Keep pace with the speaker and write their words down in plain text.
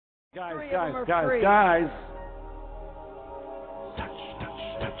Guys. Touch.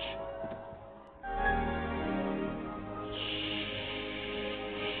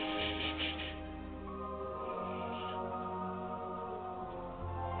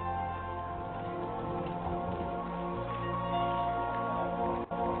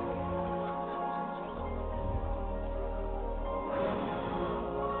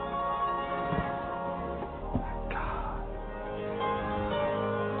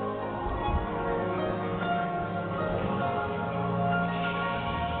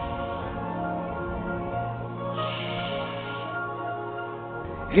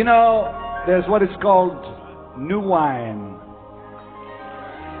 You know, there's what is called new wine.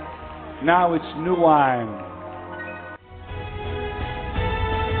 Now it's new wine.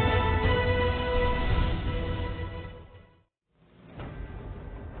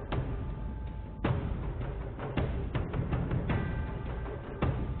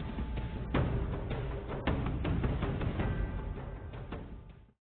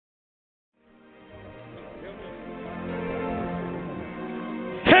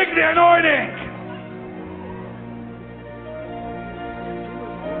 Take the anointing.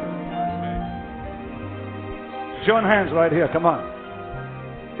 Join hands right here. Come on.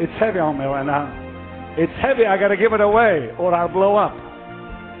 It's heavy on me right now. It's heavy. I got to give it away or I'll blow up.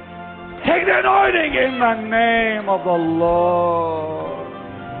 Take the anointing in the name of the Lord.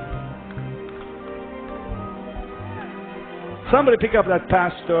 Somebody pick up that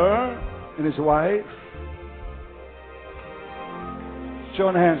pastor and his wife.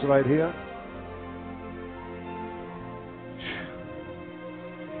 Join hands right here.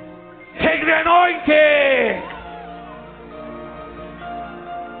 Take the anointing.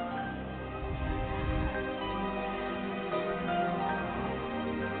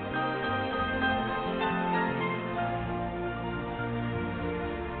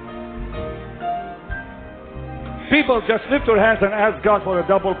 People, just lift your hands and ask God for a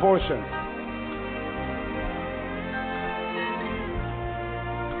double portion.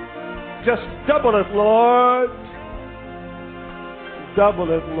 Just double it, Lord. Double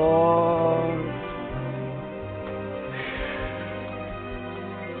it, Lord.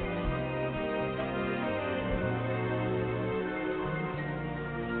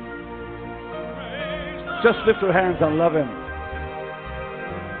 Just lift your hands and love Him.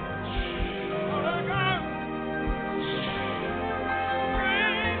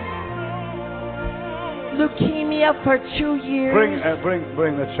 Leukemia for 2 years.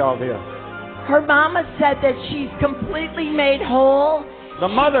 Bring the child here. Her mama said that she's completely made whole. The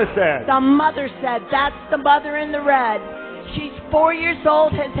mother said. The mother said. That's the mother in the red. She's 4 years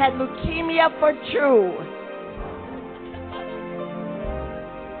old, has had leukemia for 2.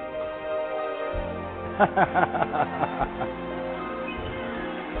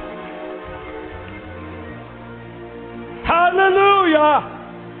 Hallelujah.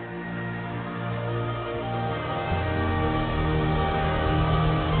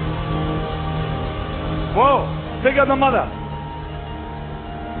 Whoa, pick up the mother.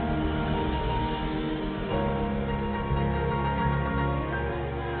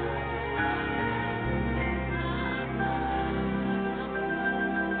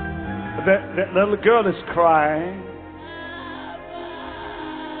 The little girl is crying.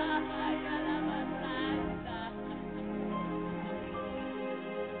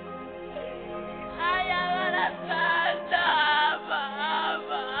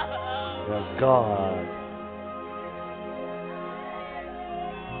 Oh, God.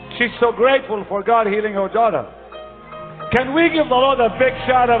 She's so grateful for God healing her daughter. Can we give the Lord a big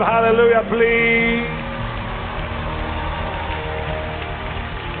shout of hallelujah, please?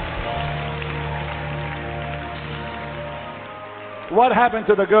 What happened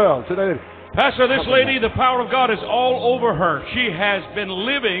to the girl? Pastor, this lady, the power of God is all over her. She has been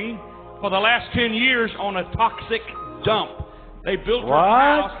living for the last 10 years on a toxic dump. They built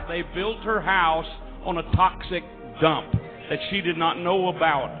her house on a toxic dump that she did not know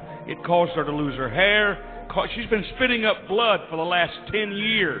about. It caused her to lose her hair. She's been spitting up blood for the last 10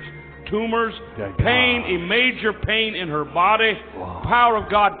 years. Tumors, pain, a major pain in her body. The power of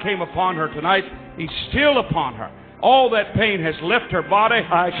God came upon her tonight. He's still upon her. All that pain has left her body.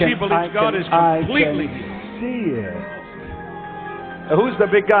 She believes God is completely. I can see it. Who's the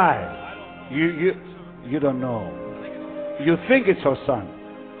big guy? You don't know. You think it's her son.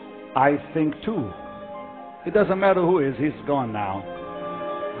 I think too. It doesn't matter who is. He's gone now.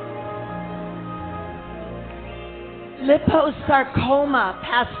 Liposarcoma,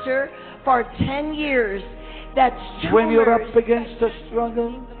 Pastor, for 10 years. That's tumors. When you're up against a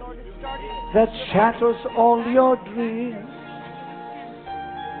struggle that shatters all your dreams,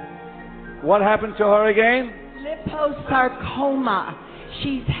 What happened to her again? Liposarcoma.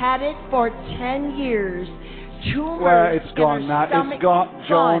 She's had it for 10 years. Tumors Well, it's in gone her now. stomach. It's gone.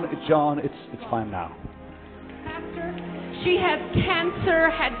 John, it's fine now. Pastor, she had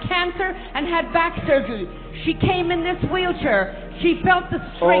cancer, and had back surgery. She came in this wheelchair. She felt the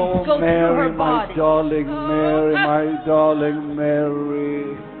strength go Mary, through her body. my darling Mary, my darling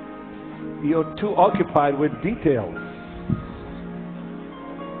Mary. You're too occupied with details.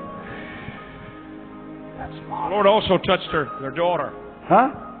 That's The smart. Lord also touched their daughter. Huh?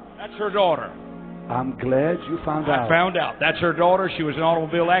 That's her daughter. I'm glad you found I out. found out. That's her daughter. She was in an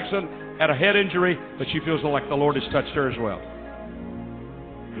automobile accident, had a head injury, but she feels like the Lord has touched her as well.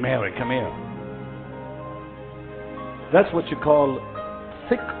 Mary, come here. That's what you call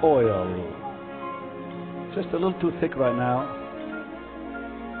thick oil. Just a little too thick right now.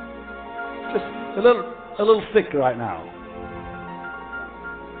 Just a little thick right now.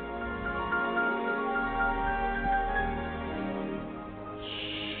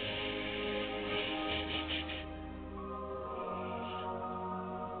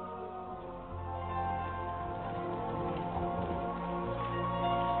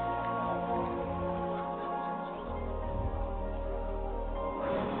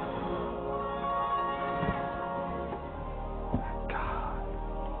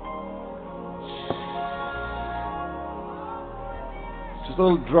 She's a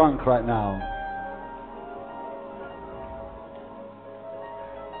little drunk right now.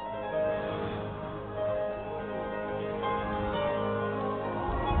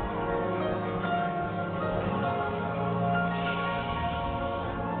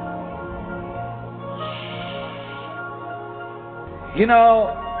 You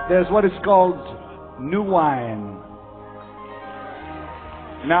know, there's what is called new wine.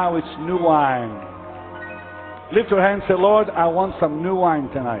 Now it's new wine. Lift your hand and say, Lord, I want some new wine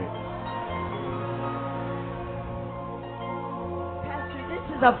tonight. Pastor,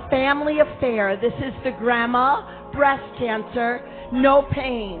 this is a family affair. This is the grandma, breast cancer, no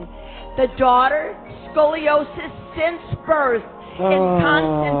pain. The daughter, scoliosis since birth, in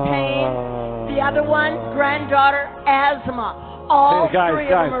constant pain. The other one, granddaughter, asthma. All Hey, guys, three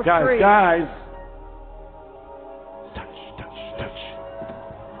of them are free. guys.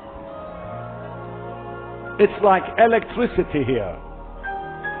 It's like electricity here.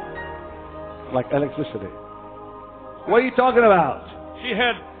 Like electricity. What are you talking about? She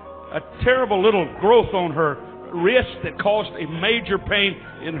had a terrible little growth on her wrist that caused a major pain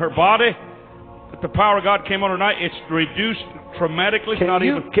in her body. But the power of God came on her night. It's reduced dramatically. It's not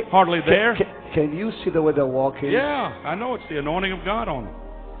even hardly there. Can you see the way they're walking? Yeah, I know. It's the anointing of God on them.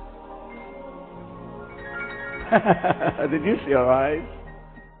 Did you see her eyes?